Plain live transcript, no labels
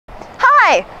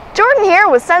Hi, Jordan here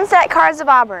with Sunset Cars of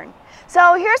Auburn.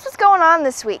 So here's what's going on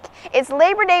this week. It's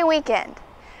Labor Day weekend.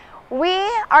 We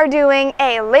are doing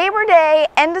a Labor Day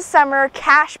end of summer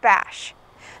cash bash.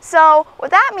 So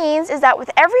what that means is that with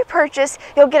every purchase,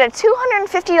 you'll get a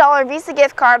 $250 Visa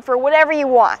gift card for whatever you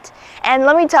want. And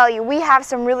let me tell you, we have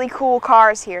some really cool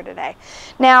cars here today.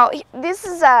 Now, this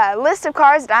is a list of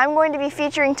cars that I'm going to be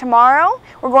featuring tomorrow.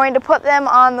 We're going to put them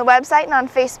on the website and on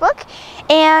Facebook.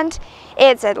 And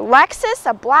it's a Lexus,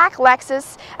 a black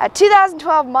Lexus, a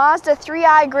 2012 Mazda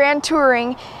 3i Grand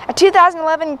Touring, a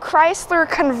 2011 Chrysler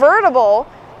convertible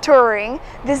Touring.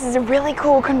 This is a really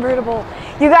cool convertible.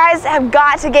 You guys have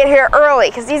got to get here early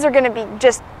because these are going to be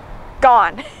just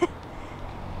gone.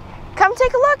 Come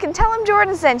take a look and tell them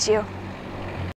Jordan sent you.